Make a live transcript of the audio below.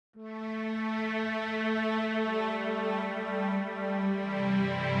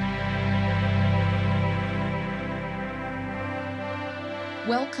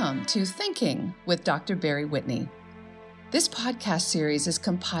Welcome to Thinking with Dr. Barry Whitney. This podcast series is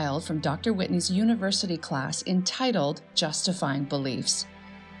compiled from Dr. Whitney's university class entitled Justifying Beliefs.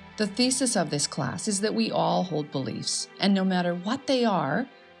 The thesis of this class is that we all hold beliefs, and no matter what they are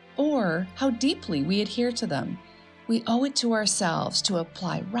or how deeply we adhere to them, we owe it to ourselves to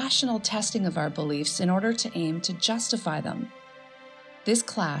apply rational testing of our beliefs in order to aim to justify them. This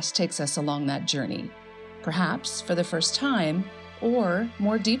class takes us along that journey, perhaps for the first time or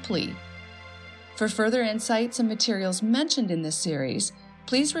more deeply. For further insights and materials mentioned in this series,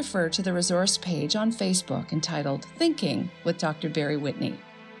 please refer to the resource page on Facebook entitled Thinking with Dr. Barry Whitney.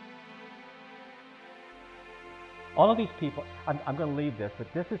 All of these people, I'm going to leave this, but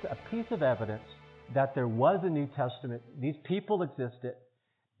this is a piece of evidence that there was a New Testament. These people existed.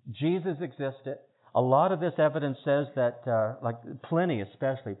 Jesus existed. A lot of this evidence says that, like Pliny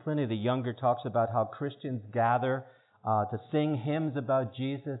especially, Pliny the Younger talks about how Christians gather to sing hymns about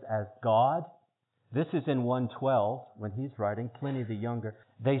Jesus as God. This is in 112 when he's writing, Pliny the Younger.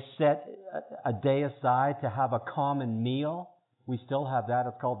 They set a day aside to have a common meal. We still have that.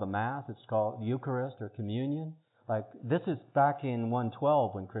 It's called the Mass. It's called Eucharist or Communion. Like, this is back in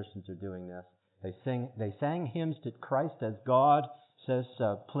 112 when Christians are doing this. They sang hymns to Christ as God, says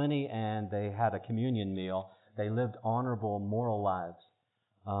Pliny, and they had a communion meal. They lived honorable, moral lives.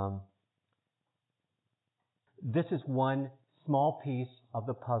 This is one small piece of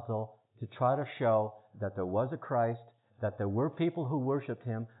the puzzle to try to show that there was a Christ, that there were people who worshiped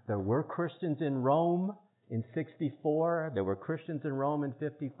him. There were Christians in Rome in 64. There were Christians in Rome in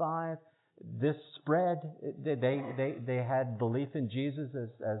 55. This spread. They had belief in Jesus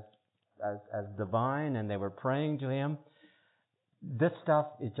as divine, and they were praying to him. This stuff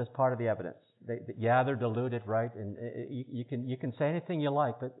is just part of the evidence. They're diluted, right? And you can say anything you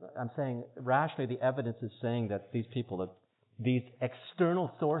like, but I'm saying rationally the evidence is saying that these people, these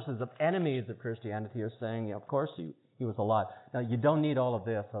external sources of enemies of Christianity are saying, of course he was alive. Now, you don't need all of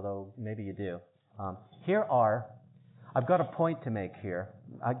this, although maybe you do. I've got a point to make here.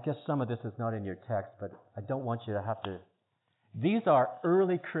 I guess some of this is not in your text, but I don't want you to have to. These are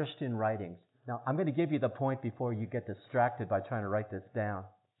early Christian writings. Now, I'm going to give you the point before you get distracted by trying to write this down.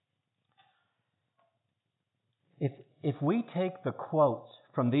 If we take the quotes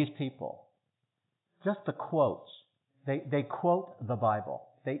from these people, just the quotes, they quote the Bible.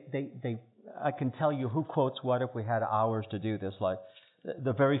 I can tell you who quotes what if we had hours to do this. Like,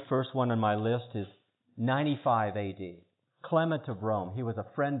 the very first one on my list is 95 A.D. Clement of Rome. He was a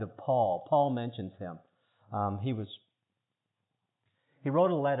friend of Paul. Paul mentions him. He wrote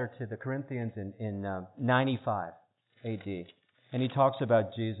a letter to the Corinthians in 95 A.D. And he talks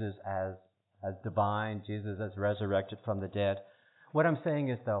about Jesus as divine, Jesus as resurrected from the dead. What I'm saying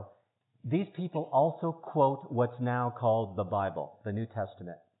is, though, these people also quote what's now called the Bible, the New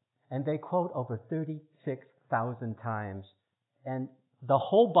Testament. And they quote over 36,000 times. And the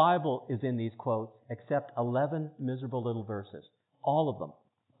whole Bible is in these quotes except 11 miserable little verses. All of them.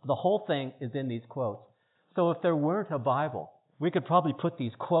 The whole thing is in these quotes. So if there weren't a Bible, we could probably put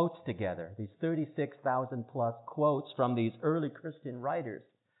these quotes together, these 36,000 plus quotes from these early Christian writers.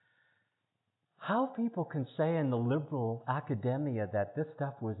 How people can say in the liberal academia that this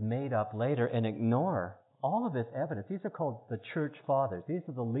stuff was made up later and ignore all of this evidence. These are called the church fathers. These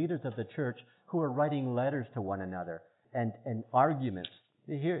are the leaders of the church who are writing letters to one another and arguments.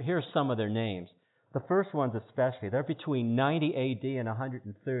 Here's some of their names. The first ones especially, they're between 90 A.D. and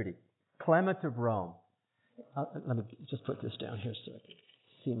 130. Clement of Rome. Let me just put this down here so I can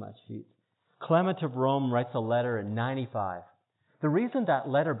see my feet. Clement of Rome writes a letter in 95. The reason that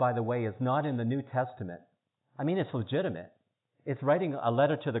letter, by the way, is not in the New Testament, I mean, it's legitimate. It's writing a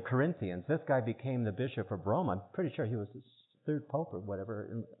letter to the Corinthians. This guy became the Bishop of Rome. I'm pretty sure he was the third pope or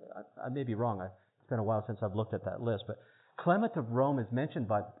whatever. I may be wrong. It's been a while since I've looked at that list. But Clement of Rome is mentioned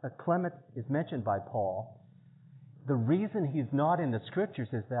by Paul. The reason he's not in the Scriptures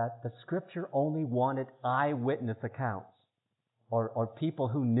is that the Scripture only wanted eyewitness accounts or people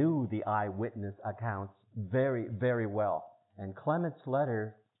who knew the eyewitness accounts very, very well. And Clement's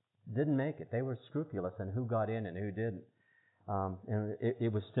letter didn't make it. They were scrupulous on who got in and who didn't. And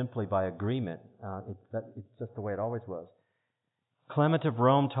it was simply by agreement. It's just the way it always was. Clement of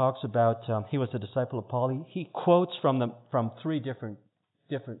Rome talks about, he was a disciple of Paul. He quotes from three different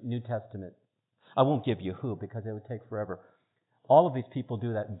New Testament. I won't give you who because it would take forever. All of these people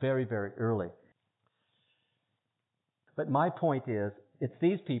do that very, very early. But my point is, it's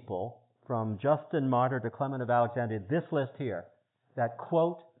these people, from Justin Martyr to Clement of Alexandria, this list here, that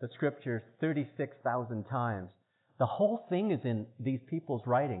quote the Scriptures 36,000 times. The whole thing is in these people's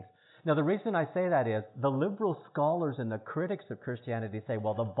writings. Now, the reason I say that is the liberal scholars and the critics of Christianity say,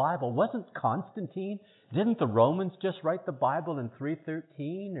 well, the Bible, wasn't Constantine? Didn't the Romans just write the Bible in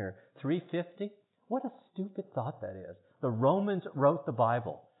 313 or 350? What a stupid thought that is. The Romans wrote the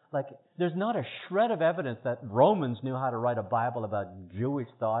Bible. Like, there's not a shred of evidence that Romans knew how to write a Bible about Jewish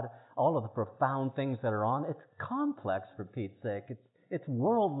thought, all of the profound things that are on. It's complex, for Pete's sake. It's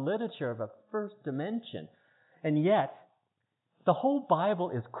world literature of a first dimension. And yet, the whole Bible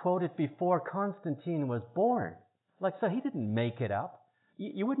is quoted before Constantine was born. Like, so he didn't make it up.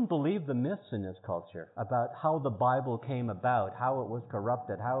 You wouldn't believe the myths in this culture about how the Bible came about, how it was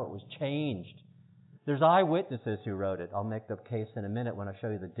corrupted, how it was changed. There's eyewitnesses who wrote it. I'll make the case in a minute when I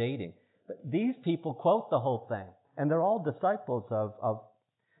show you the dating. But these people quote the whole thing. And they're all disciples of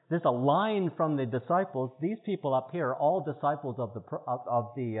there's a line from the disciples. These people up here are all disciples of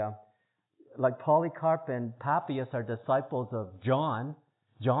the like Polycarp and Papias are disciples of John.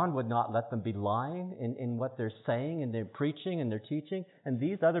 John would not let them be lying in what they're saying and they're preaching and they're teaching. And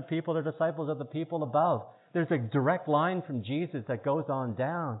these other people are disciples of the people above. There's a direct line from Jesus that goes on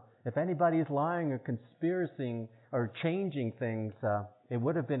down. If anybody's lying or conspiring or changing things, it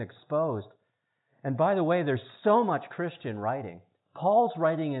would have been exposed. And by the way, there's so much Christian writing. Paul's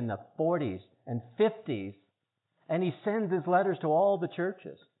writing in the 40s and 50s, and he sends his letters to all the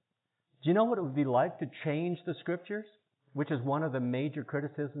churches. Do you know what it would be like to change the Scriptures, which is one of the major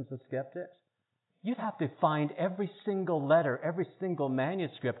criticisms of skeptics? You'd have to find every single letter, every single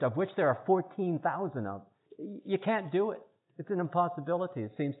manuscript, of which there are 14,000 of. You can't do it. It's an impossibility,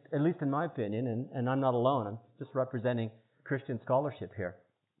 it seems, at least in my opinion, and I'm not alone. I'm just representing Christian scholarship here.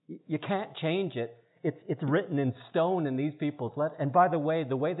 You can't change it. It's written in stone in these people's letters. And by the way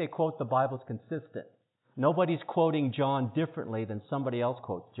they quote the Bible is consistent. Nobody's quoting John differently than somebody else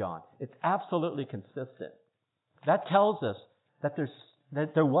quotes John. It's absolutely consistent. That tells us that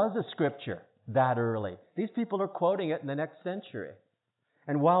there was a Scripture that early. These people are quoting it in the next century.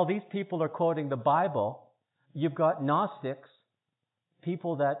 And while these people are quoting the Bible, you've got Gnostics,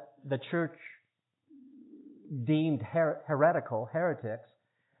 people that the church deemed heretics,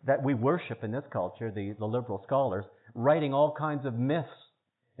 that we worship in this culture, the liberal scholars, writing all kinds of myths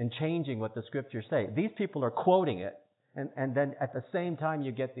and changing what the Scriptures say. These people are quoting it, and then at the same time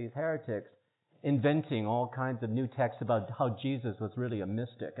you get these heretics inventing all kinds of new texts about how Jesus was really a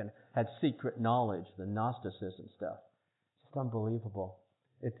mystic and had secret knowledge, the Gnosticism stuff. It's just unbelievable.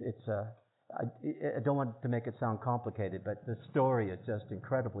 I don't want to make it sound complicated, but the story is just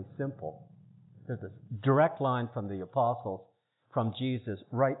incredibly simple. There's this direct line from the apostles, from Jesus,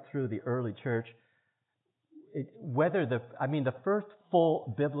 right through the early church. The first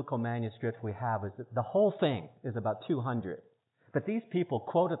full biblical manuscript we have is the whole thing is about 200. But these people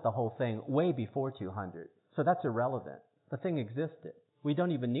quoted the whole thing way before 200. So that's irrelevant. The thing existed. We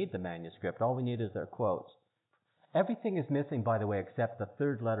don't even need the manuscript. All we need is their quotes. Everything is missing, by the way, except the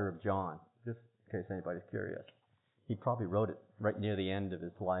third letter of John, just in case anybody's curious. He probably wrote it right near the end of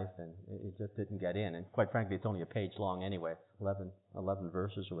his life, and it just didn't get in. And quite frankly, it's only a page long anyway, 11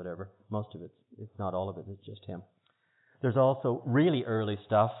 verses or whatever. Most of it, if not all of it, is just him. There's also really early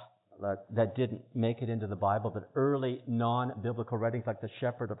stuff that didn't make it into the Bible, but early non-biblical writings like the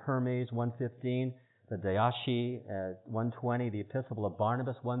Shepherd of Hermes, 115, the Diashi, 120, the Epistle of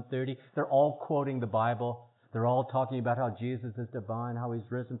Barnabas, 130. They're all quoting the Bible. They're all talking about how Jesus is divine, how He's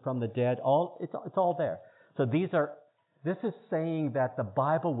risen from the dead. It's all there. So this is saying that the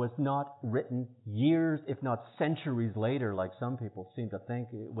Bible was not written years, if not centuries later, like some people seem to think,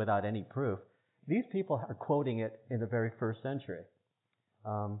 without any proof. These people are quoting it in the very first century.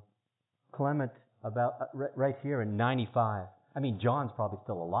 Clement, right here in 95. John's probably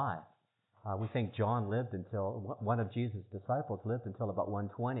still alive. We think John lived until, one of Jesus' disciples lived until about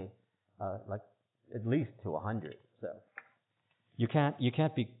 120, like at least to 100. So you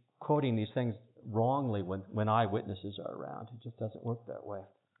can't be quoting these things wrongly when eyewitnesses are around. It just doesn't work that way.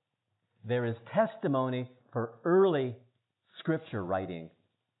 There is testimony for early Scripture writing.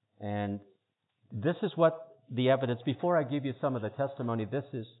 And this is what the evidence, before I give you some of the testimony, this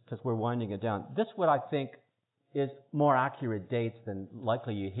is, because we're winding it down, this is what I think is more accurate dates than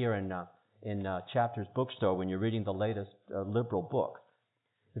likely you hear in Chapter's bookstore when you're reading the latest liberal book.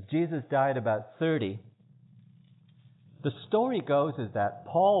 If Jesus died about 30, the story goes is that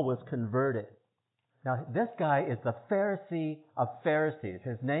Paul was converted. Now, this guy is the Pharisee of Pharisees.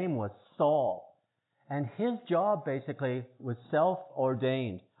 His name was Saul. And his job basically was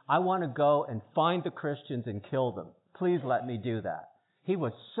self-ordained. I want to go and find the Christians and kill them. Please let me do that. He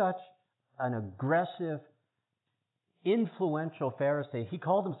was such an aggressive, influential Pharisee. He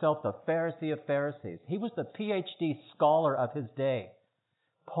called himself the Pharisee of Pharisees. He was the PhD scholar of his day.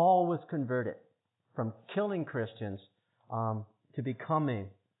 Paul was converted from killing Christians to becoming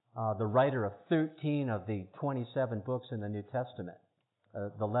the writer of 13 of the 27 books in the New Testament,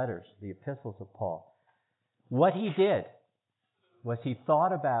 the letters, the epistles of Paul. What he did was he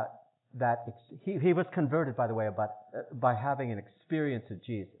thought about that. He was converted, by the way, by having an experience of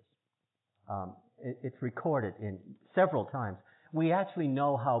Jesus. It's recorded in several times. We actually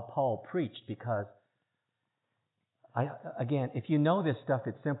know how Paul preached because, again, if you know this stuff,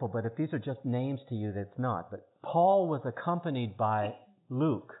 it's simple, but if these are just names to you, that's not. But Paul was accompanied by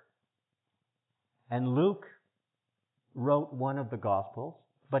Luke. And Luke wrote one of the Gospels,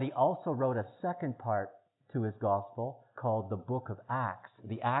 but he also wrote a second part to his Gospel called the Book of Acts,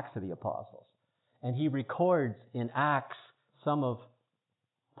 the Acts of the Apostles. And he records in Acts some of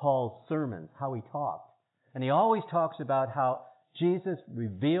Paul's sermons, how he talked. And he always talks about how Jesus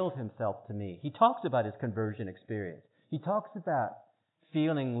revealed himself to me. He talks about his conversion experience. He talks about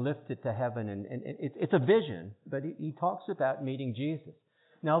feeling lifted to heaven, and it's a vision, but he talks about meeting Jesus.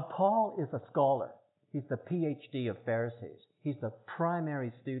 Now, Paul is a scholar. He's the PhD of Pharisees. He's the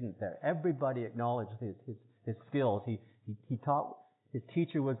primary student there. Everybody acknowledged his skills. He taught. His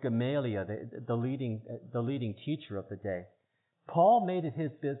teacher was Gamaliel, the leading teacher of the day. Paul made it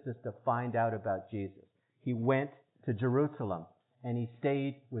his business to find out about Jesus. He went to Jerusalem and he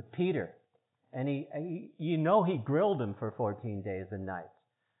stayed with Peter. And he grilled him for 14 days and nights.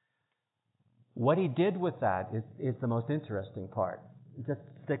 What he did with that is the most interesting part. Just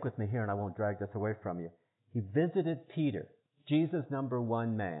stick with me here and I won't drag this away from you. He visited Peter, Jesus' number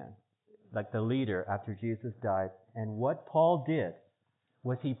one man, like the leader after Jesus died. And what Paul did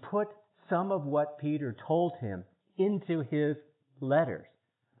was he put some of what Peter told him into his letters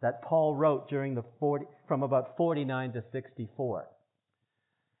that Paul wrote from about 49 to 64.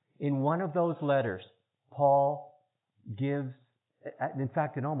 In one of those letters, Paul gives, in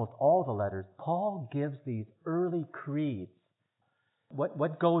fact, in almost all the letters, Paul gives these early creeds.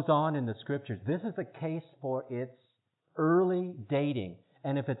 What goes on in the Scriptures? This is a case for its early dating.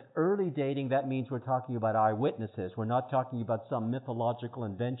 And if it's early dating, that means we're talking about eyewitnesses. We're not talking about some mythological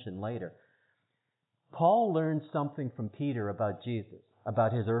invention later. Paul learned something from Peter about Jesus,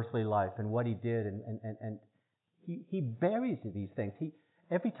 about his earthly life and what he did, and he buries these things.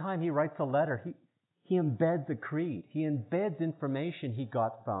 Every time he writes a letter, he embeds a creed. He embeds information he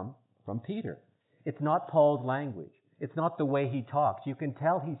got from Peter. It's not Paul's language. It's not the way he talks. You can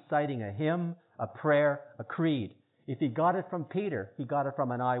tell he's citing a hymn, a prayer, a creed. If he got it from Peter, he got it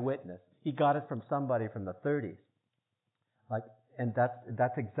from an eyewitness. He got it from somebody from the 30s. And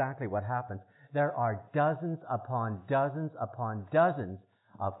that's exactly what happens. There are dozens upon dozens upon dozens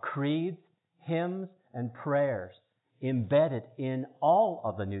of creeds, hymns, and prayers embedded in all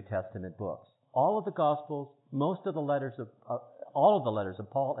of the New Testament books, all of the Gospels, most of the letters all of the letters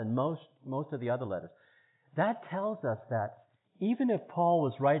of Paul, and most of the other letters. That tells us that even if Paul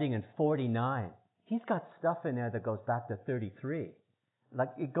was writing in 49, he's got stuff in there that goes back to 33. Like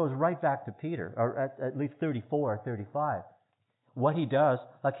it goes right back to Peter, or at least 34 or 35. What he does,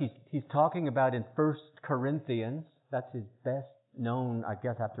 like he's talking about in 1 Corinthians, that's his best known, I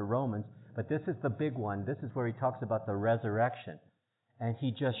guess, after Romans, but this is the big one. This is where he talks about the resurrection. And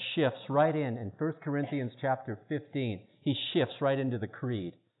he just shifts right in 1 Corinthians chapter 15, he shifts right into the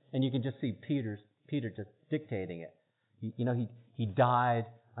creed. And you can just see Peter just dictating it. He died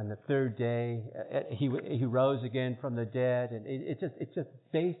on the third day. He rose again from the dead. And it's just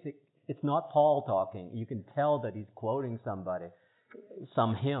basic. It's not Paul talking. You can tell that he's quoting somebody,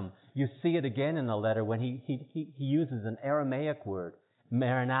 some hymn. You see it again in the letter when he uses an Aramaic word,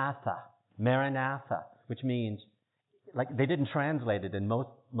 Maranatha, which means, like they didn't translate it in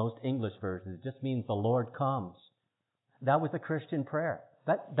most English versions. It just means the Lord comes. That was a Christian prayer.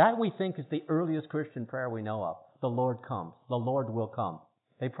 That we think is the earliest Christian prayer we know of. The Lord comes. The Lord will come.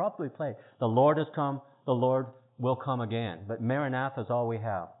 They probably play, the Lord has come, the Lord will come again. But Maranatha is all we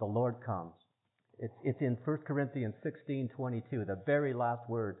have. The Lord comes. It's in 1 Corinthians 16:22, the very last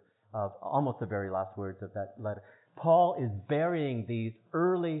words almost the very last words of that letter. Paul is burying these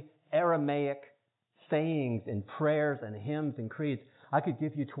early Aramaic sayings and prayers and hymns and creeds. I could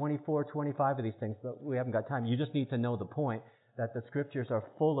give you 24, 25 of these things, but we haven't got time. You just need to know the point that the Scriptures are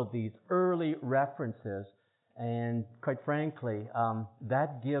full of these early references. And quite frankly,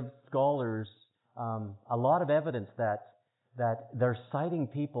 that gives scholars a lot of evidence that they're citing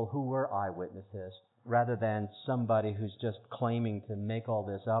people who were eyewitnesses rather than somebody who's just claiming to make all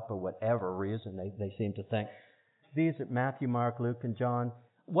this up or whatever reason they seem to think. These are Matthew, Mark, Luke, and John.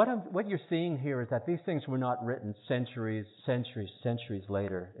 What you're seeing here is that these things were not written centuries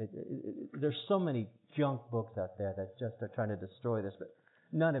later. There's so many junk books out there that just are trying to destroy this. But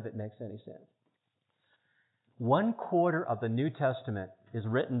None of it makes any sense. 1/4 of the New Testament is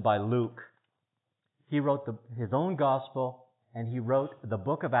written by Luke. He wrote his own gospel, and he wrote the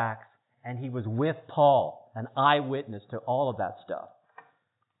book of Acts, and he was with Paul, an eyewitness to all of that stuff.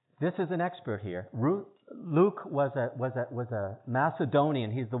 This is an expert here. Luke was a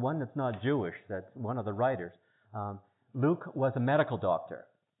Macedonian. He's the one that's not Jewish. That's one of the writers. Luke was a medical doctor,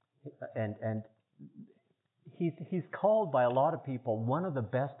 and he's called by a lot of people one of the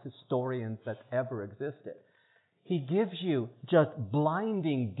best historians that's ever existed. He gives you just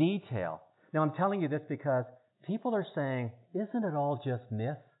blinding detail. Now, I'm telling you this because people are saying, isn't it all just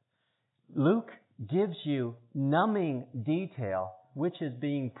myth? Luke gives you numbing detail, which is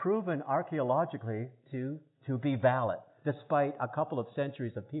being proven archaeologically to be valid, despite a couple of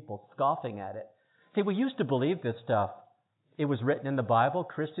centuries of people scoffing at it. See, we used to believe this stuff. It was written in the Bible.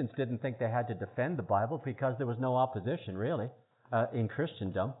 Christians didn't think they had to defend the Bible because there was no opposition, really, in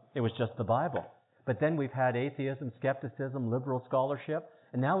Christendom. It was just the Bible. But then we've had atheism, skepticism, liberal scholarship,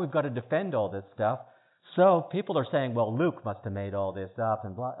 and now we've got to defend all this stuff. So people are saying, well, Luke must have made all this up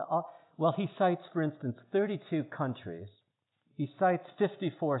and blah. Well, he cites, for instance, 32 countries. He cites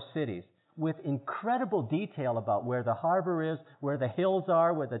 54 cities with incredible detail about where the harbor is, where the hills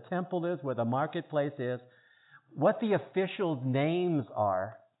are, where the temple is, where the marketplace is, what the officials' names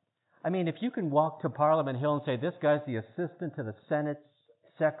are. I mean, if you can walk to Parliament Hill and say, this guy's the assistant to the Senate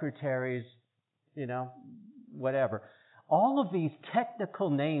secretary's, whatever. All of these technical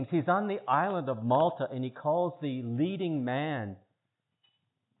names. He's on the island of Malta, and he calls the leading man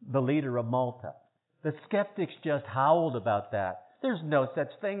the leader of Malta. The skeptics just howled about that. There's no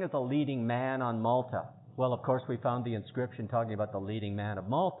such thing as a leading man on Malta. Well, of course, we found the inscription talking about the leading man of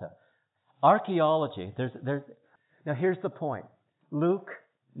Malta. Archaeology. Now, here's the point. Luke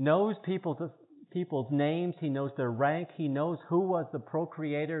knows people's names. He knows their rank. He knows who was the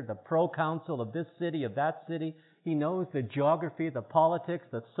procreator, the proconsul of this city, of that city. He knows the geography, the politics,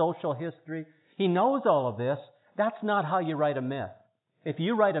 the social history. He knows all of this. That's not how you write a myth. If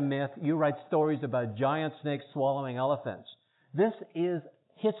you write a myth, you write stories about giant snakes swallowing elephants. This is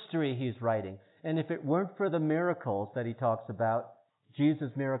history he's writing. And if it weren't for the miracles that he talks about,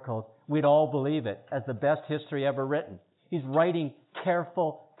 Jesus' miracles, we'd all believe it as the best history ever written. He's writing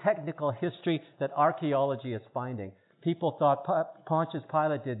careful, technical history that archaeology is finding. People thought Pontius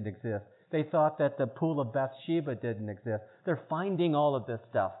Pilate didn't exist. They thought that the pool of Bathsheba didn't exist. They're finding all of this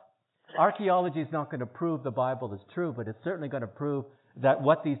stuff. Archaeology is not going to prove the Bible is true, but it's certainly going to prove that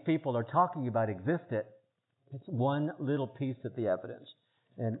what these people are talking about existed. It's one little piece of the evidence.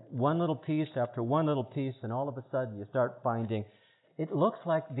 And one little piece after one little piece, and all of a sudden you start finding, it looks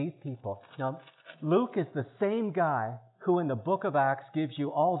like these people. Now, Luke is the same guy who in the book of Acts gives you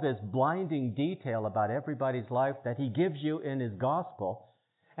all this blinding detail about everybody's life that he gives you in his gospel.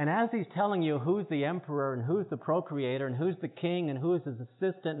 And as he's telling you who's the emperor and who's the procreator and who's the king and who's his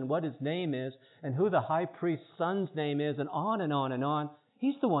assistant and what his name is and who the high priest's son's name is and on and on and on,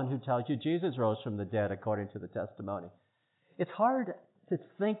 he's the one who tells you Jesus rose from the dead according to the testimony. It's hard to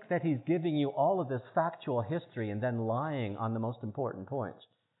think that he's giving you all of this factual history and then lying on the most important points.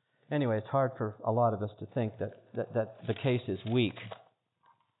 Anyway, it's hard for a lot of us to think that the case is weak.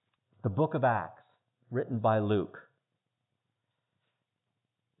 The book of Acts, written by Luke.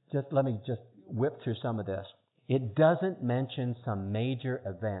 Let me whip through some of this. It doesn't mention some major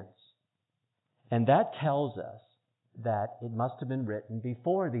events. And that tells us that it must have been written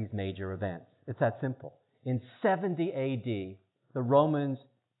before these major events. It's that simple. In 70 A.D., the Romans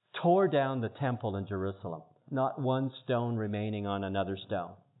tore down the temple in Jerusalem. Not one stone remaining on another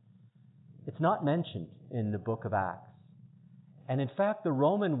stone. It's not mentioned in the book of Acts. And in fact, the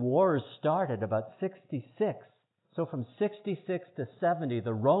Roman wars started about 66. So from 66 to 70,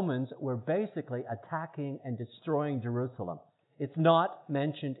 the Romans were basically attacking and destroying Jerusalem. It's not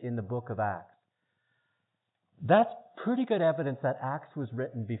mentioned in the book of Acts. That's pretty good evidence that Acts was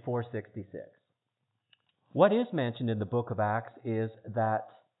written before 66. What is mentioned in the book of Acts is that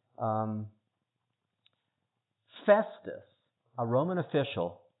Festus, a Roman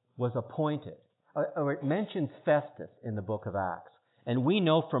official, was appointed. Or it mentions Festus in the book of Acts. And we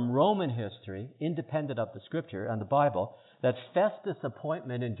know from Roman history, independent of the Scripture and the Bible, that Festus'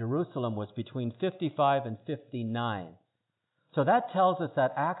 appointment in Jerusalem was between 55 and 59. So that tells us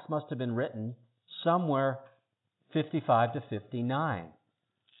that Acts must have been written somewhere 55 to 59.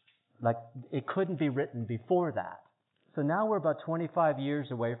 Like, it couldn't be written before that. So now we're about 25 years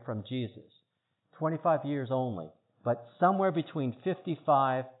away from Jesus. 25 years only. But somewhere between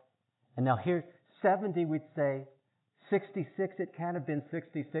 55 and now here, 70 we'd say. 66, it can't have been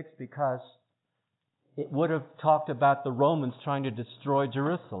 66 because it would have talked about the Romans trying to destroy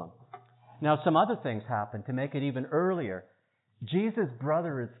Jerusalem. Now, some other things happen to make it even earlier. Jesus'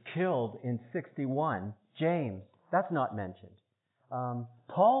 brother is killed in 61. James, that's not mentioned.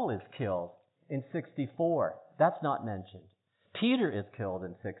 Paul is killed in 64. That's not mentioned. Peter is killed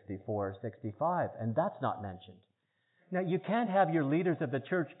in 64, 65, and that's not mentioned. Now, you can't have your leaders of the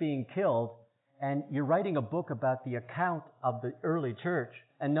church being killed, and you're writing a book about the account of the early church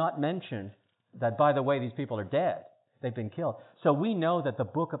and not mention that, by the way, these people are dead. They've been killed. So we know that the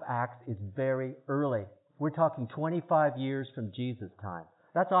book of Acts is very early. We're talking 25 years from Jesus' time.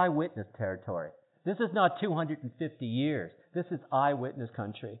 That's eyewitness territory. This is not 250 years. This is eyewitness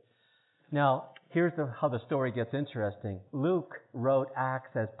country. Now, here's how the story gets interesting. Luke wrote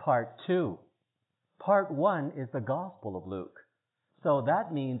Acts as part 2. Part 1 is the Gospel of Luke. So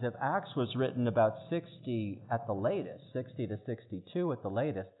that means if Acts was written about 60 at the latest, 60 to 62 at the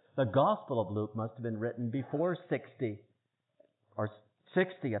latest, the Gospel of Luke must have been written before 60, or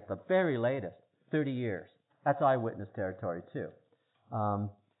 60 at the very latest, 30 years. That's eyewitness territory too.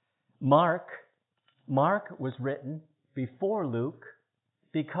 Mark was written before Luke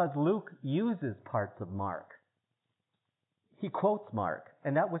because Luke uses parts of Mark. He quotes Mark,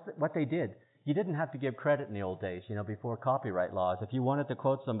 and that was what they did. You didn't have to give credit in the old days, before copyright laws. If you wanted to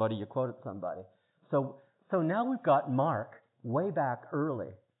quote somebody, you quoted somebody. So now we've got Mark way back early.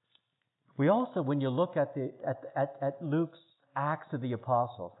 We also, when you look at Luke's Acts of the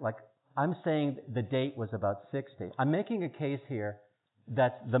Apostles, like I'm saying the date was about 60. I'm making a case here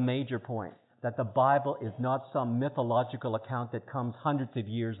that's the major point, that the Bible is not some mythological account that comes hundreds of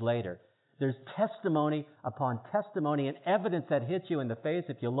years later. There's testimony upon testimony and evidence that hits you in the face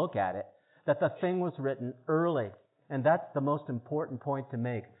if you look at it, that the thing was written early. And that's the most important point to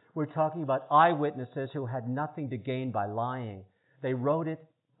make. We're talking about eyewitnesses who had nothing to gain by lying. They wrote it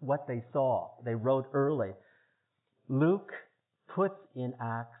what they saw. They wrote early. Luke puts in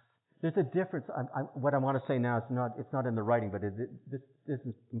Acts. There's a difference. What I want to say now is it's not in the writing, but this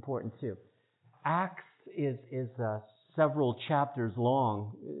is important too. Acts is several chapters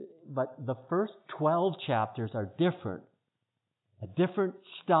long, but the first 12 chapters are different. A different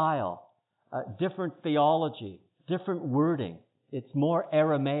style, a different theology, different wording. It's more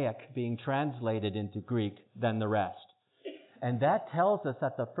Aramaic being translated into Greek than the rest. And that tells us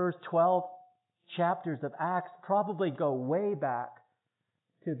that the first 12 chapters of Acts probably go way back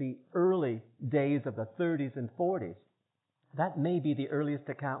to the early days of the 30s and 40s. That may be the earliest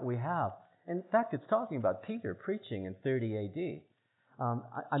account we have. In fact, it's talking about Peter preaching in 30 AD.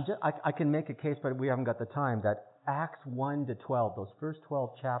 I can make a case, but we haven't got the time, that Acts 1 to 12, those first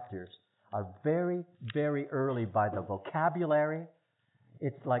 12 chapters, are very, very early by the vocabulary.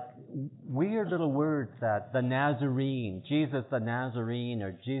 It's like weird little words that the Nazarene, Jesus the Nazarene,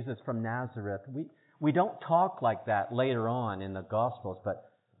 or Jesus from Nazareth. We don't talk like that later on in the Gospels, but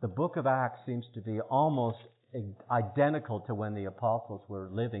the book of Acts seems to be almost identical to when the apostles were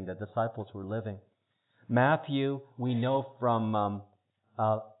living, the disciples were living. Matthew, we know from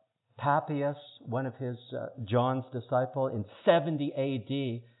Papias, one of his John's disciple, in 70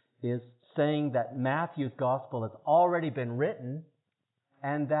 AD, is saying that Matthew's gospel has already been written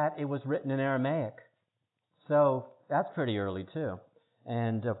and that it was written in Aramaic. So that's pretty early too.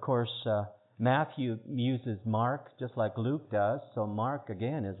 And of course, Matthew uses Mark just like Luke does. So Mark,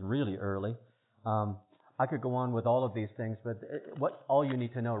 again, is really early. I could go on with all of these things, but all you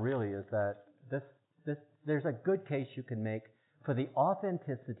need to know really is that there's a good case you can make for the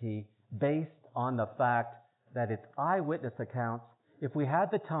authenticity based on the fact that it's eyewitness accounts. If we had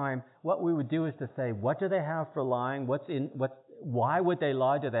the time, what we would do is to say, what do they have for lying? Why would they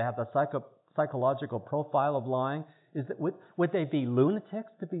lie? Do they have the psychological profile of lying? Would they be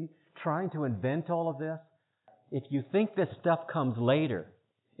lunatics to be trying to invent all of this? If you think this stuff comes later,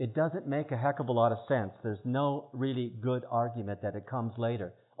 it doesn't make a heck of a lot of sense. There's no really good argument that it comes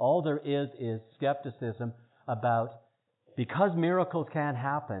later. All there is skepticism about, because miracles can't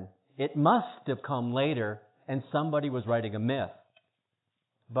happen, it must have come later and somebody was writing a myth.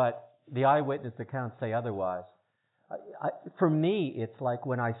 But the eyewitness accounts say otherwise. For me, it's like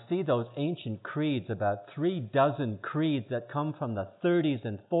when I see those ancient creeds, about 36 creeds that come from the 30s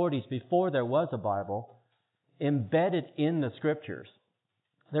and 40s before there was a Bible, embedded in the Scriptures.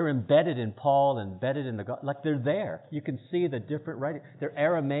 They're embedded in Paul, embedded in like they're there. You can see the different writing. They're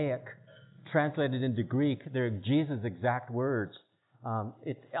Aramaic, translated into Greek. They're Jesus' exact words.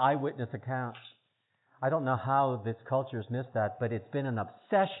 It's eyewitness accounts. I don't know how this culture has missed that, but it's been an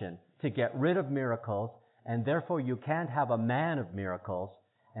obsession to get rid of miracles, and therefore you can't have a man of miracles.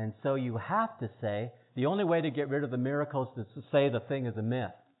 And so you have to say, the only way to get rid of the miracles is to say the thing is a myth.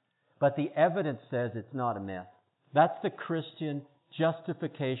 but the evidence says it's not a myth. That's the Christian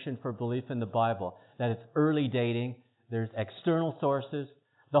justification for belief in the Bible, that it's early dating, there's external sources.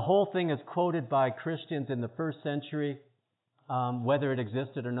 The whole thing is quoted by Christians in the first century, whether it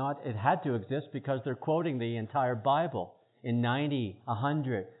existed or not. It had to exist because they're quoting the entire Bible in 90,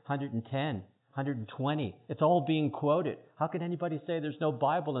 100, 110, 120. It's all being quoted. How can anybody say there's no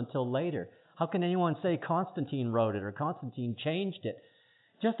Bible until later? How can anyone say Constantine wrote it or Constantine changed it?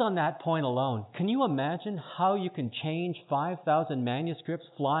 Just on that point alone, can you imagine how you can change 5,000 manuscripts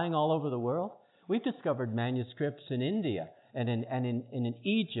flying all over the world? We've discovered manuscripts in India and in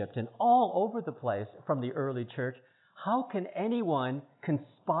Egypt and all over the place from the early church. How can anyone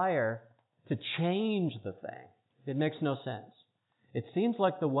conspire to change the thing? It makes no sense. It seems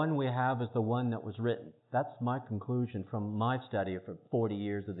like the one we have is the one that was written. That's my conclusion from my study for 40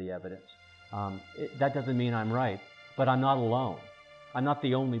 years of the evidence. That doesn't mean I'm right, but I'm not alone. I'm not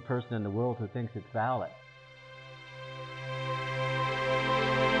the only person in the world who thinks it's valid.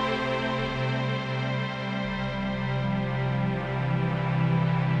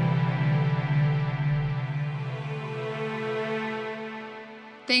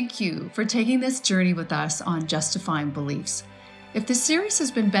 Thank you for taking this journey with us on Justifying Beliefs. If this series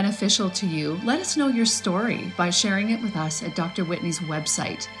has been beneficial to you, let us know your story by sharing it with us at Dr. Whitney's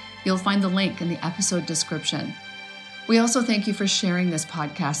website. You'll find the link in the episode description. We also thank you for sharing this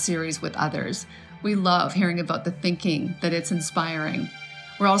podcast series with others. We love hearing about the thinking that it's inspiring.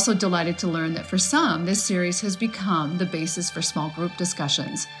 We're also delighted to learn that for some, this series has become the basis for small group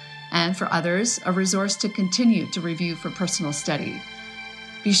discussions, and for others, a resource to continue to review for personal study.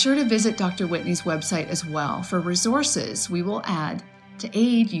 Be sure to visit Dr. Whitney's website as well for resources we will add to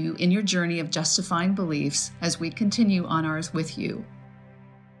aid you in your journey of justifying beliefs as we continue on ours with you.